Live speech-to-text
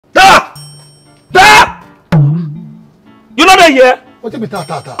out of here. What you be ta?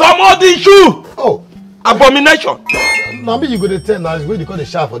 Come on the shoe. Oh. Abomination. Now me you go to tell now is where they call the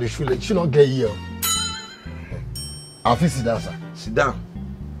shaft for the shoe. Like, she not get here. I'll fit sit down, sir. Sit down.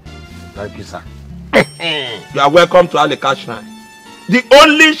 Thank you, sir. You are welcome to Aleka Shrine. The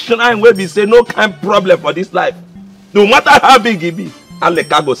only shrine where we say no kind problem for this life. No matter how big it be,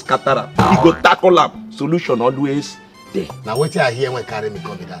 Aleka go scatter am. He go tackle am. Solution always there. Now what I hear when carry me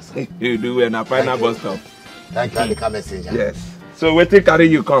come with that, sir. You do when I find a bus stop. Thank you, Aleka messenger. Yes. So wait till carry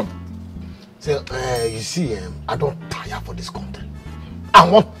you come. So you see, I don't tire for this country. I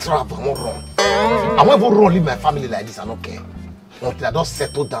want travel, I want run. I won't even run leave my family like this, I don't care. Until I just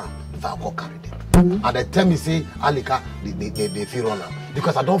settle down if I go carry them. And they tell me say Aleka they feel run am.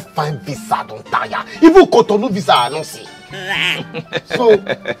 Because I don't find visa, I don't tire. Even Cotonou visa I don't see. So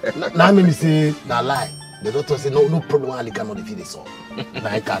now me say na lie. The doctor say no problem Aleka no dey feel the song. Now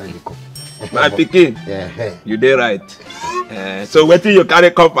I carry the cup. My pikin. Yeah. You dey right. So wait till you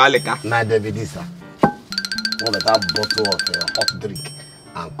carry come for Aleka. Now David sir. One of that bottle of hot drink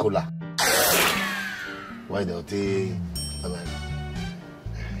and cola. Why don't they?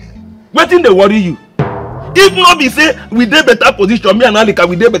 Wetin dey worry you? If not be say we dey better position, me and Aleka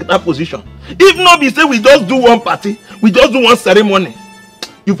we dey better position. If not be say we just do one party, we just do one ceremony,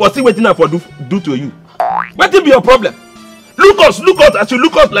 you foresee wetin I for do to you. Wetin be your problem? Look us as you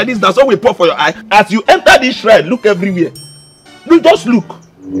look us like this, that's all we pour for your eye. As you enter this shrine, look everywhere. Just look.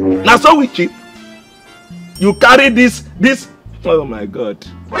 Now so we cheap. You carry this. Oh my God.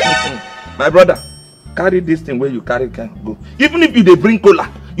 My brother, carry this thing where you carry can go. Even if you dey bring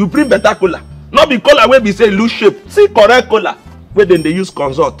cola, you bring better cola. Not be cola where we say loose shape. See correct cola where then they use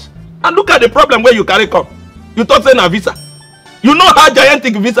consult. And look at the problem where you carry come. You thought say na visa. You know how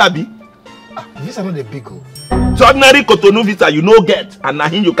gigantic visa be? Visa not the big o. So ordinary Cotonou visa you no get, and na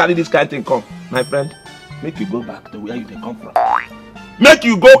him you carry this kind of thing come. My friend, make you go back to where you dey come from. Make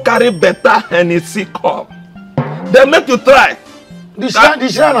you go carry better Hennessy come. Then make you try. The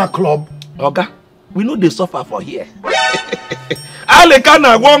shrine a club. Oga, we know they suffer for here. Aleka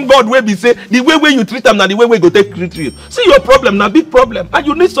na one God wey be say the way you treat them na the way we go take treat you. See your problem na big problem and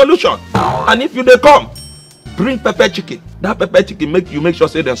you need solution. And if you dey come, bring pepper chicken. That pepper chicken make sure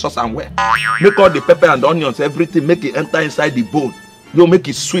say dem sauce am well. Make all the pepper and onions, everything make it enter inside the bone. You make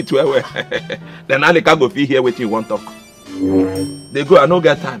it sweet well. Then Aleka go fit hear wetin you want talk. They go, I no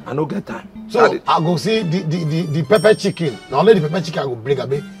get time. So I go see the pepper chicken. Now only the pepper chicken I go bring a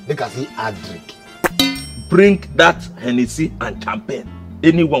bit. They can see a drink. Bring that Hennessy and champagne.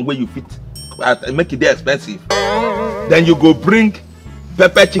 Anyone where you fit. Make it there expensive. Then you go bring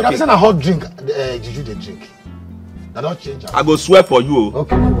pepper chicken. But I'm saying a hot drink. Juju the drink. I don't change. I go swear for you.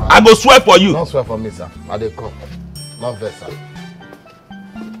 Okay. I go swear for you. Don't swear for me, sir. I dey come. Not vex, sir.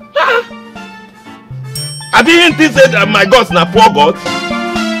 I didn't think say that my gods na poor gods.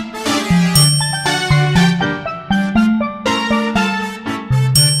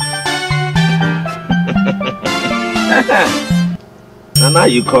 And now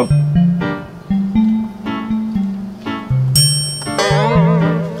you come.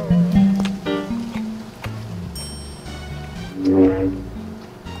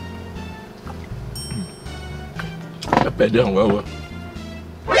 Pepper down well.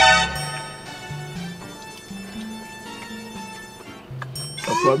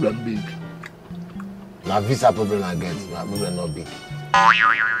 Problem big. Na visa problem I get. Na problem not big.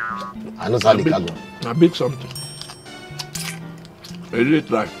 I know how the cargo. Na big something. I really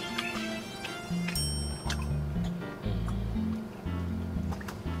try.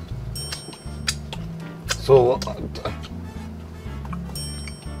 So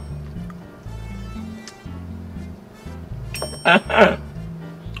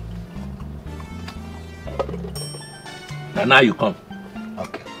and now you come.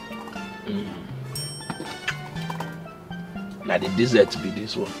 Okay. Now the dessert be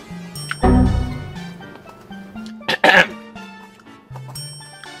this one.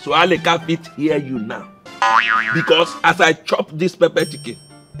 So Aleka fit hear you now. Because as I chop this pepper chicken,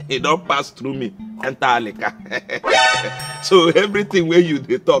 it don't pass through me, enter Aleka. So everything where you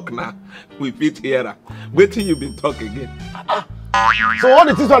dey talk now, we fit hear her. Wait till you been talk again. So all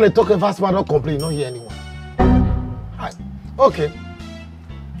the things when they talk fast man don't complain, not hear anyone. Okay.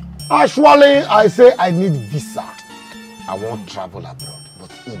 Actually, I say I need visa. I want travel abroad,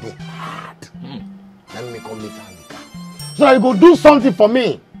 but it is hard. Let me come meet Aleka. So I go do something for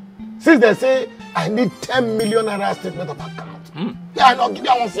me. Since they say I need 10 million naira statement of account. Yeah, I know, give me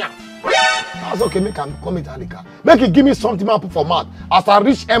one share. That's okay, make I come meet Aleka. Make it give me something I put for mouth. As I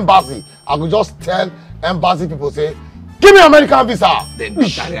reach embassy, I go just tell embassy people say, Give me American visa. Then don't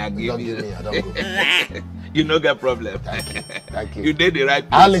carry and give Don't me. give me, I don't go. You no get problem. Thank you. Thank you. You did the right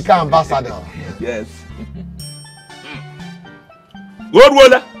place. Alika ambassador. Yes. Word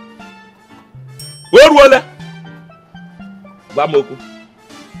wala. Word wala. Bamoku.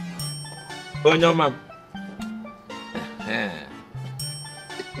 Onyo mam.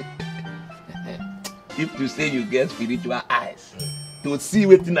 If you say you get spiritual eyes to see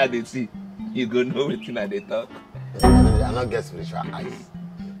wetin I dey see, you go know wetin I dey talk. I don't get spiritual eyes.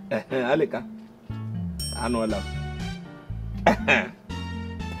 Alika. I know love.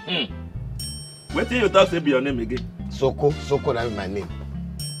 Wetin you talk say be your name again? Soko, that is my name.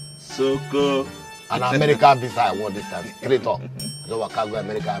 Soko. An American visa I want this time. Straight up. So I can't go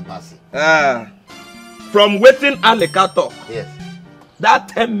American embassy. From wetin Alika talk. Yes. That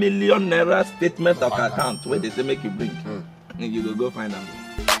 10 million naira statement of account where they say make you bring, you go find am.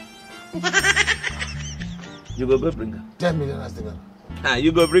 You go bring her. 10 million statement.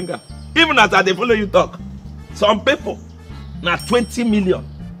 You go bring her. Even as I dey follow you talk, some people na 20 million,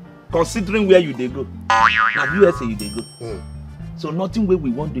 considering where you dey go. Na USA you dey go. So nothing wey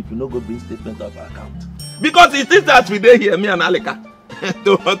we want if you no go bring statement of account. Because it is that we dey here, me and Alika.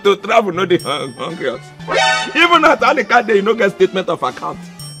 to travel no dey hungry us. Even at Alika dey, you no get statement of account.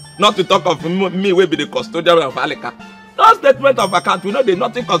 Not to talk of me wey be the custodian of Alika. No statement of account, we know dey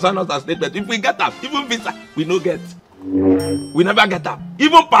nothing concern us as statement. If we get am, even visa, we no get. We never get am.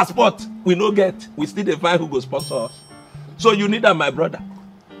 Even passport, we no get. We still dey find who go sponsor us. So you need am, my brother.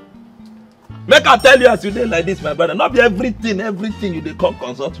 Make I tell you as you dey like this, my brother. Not be everything you dey come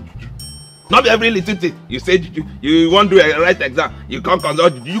consult juju. Not be every little thing you say juju. You wan do a right exam, you come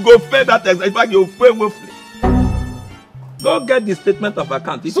consult juju. You go fail that exam. In fact, you fail woefully. Go get the statement of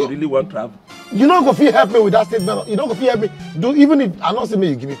account if you really want travel. You don't go fit help me with that statement. You don't go fit help me. Do even if I not say me,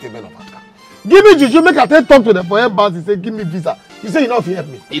 you give me statement of account. Give me juju, make I talk to them for embassy. Say give me visa. You say you not fit help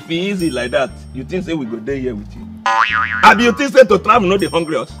me. If it easy like that, you think say we go there here with you? And you think say to travel no dey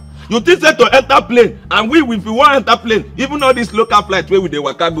hungry us? You think say to enter plane, and we if we want enter plane, even all these local flights where we dey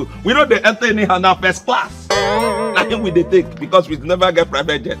waka go, we no dey enter anyhow na first class. Na him we dey take because we never get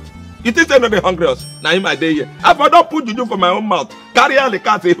private jet. You think say no dey hungry us? Na him I dey here. I for don put juju for my own mouth, carry all the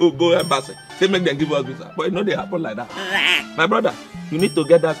car say oh go embassy, say make them give us visa, but e no dey happen like that. My brother, you need to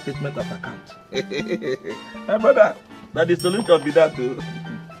get that statement of account. My brother, na the solution be that too.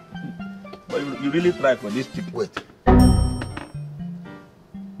 But you really try for this trip. Wait.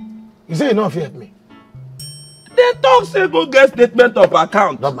 You say you not fit help me. They talk say go get statement of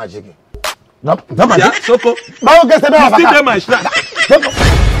account. Not my chicken. Not my chicken. Yeah, Soko. Now get statement of account. You still dey my shrine. Soko.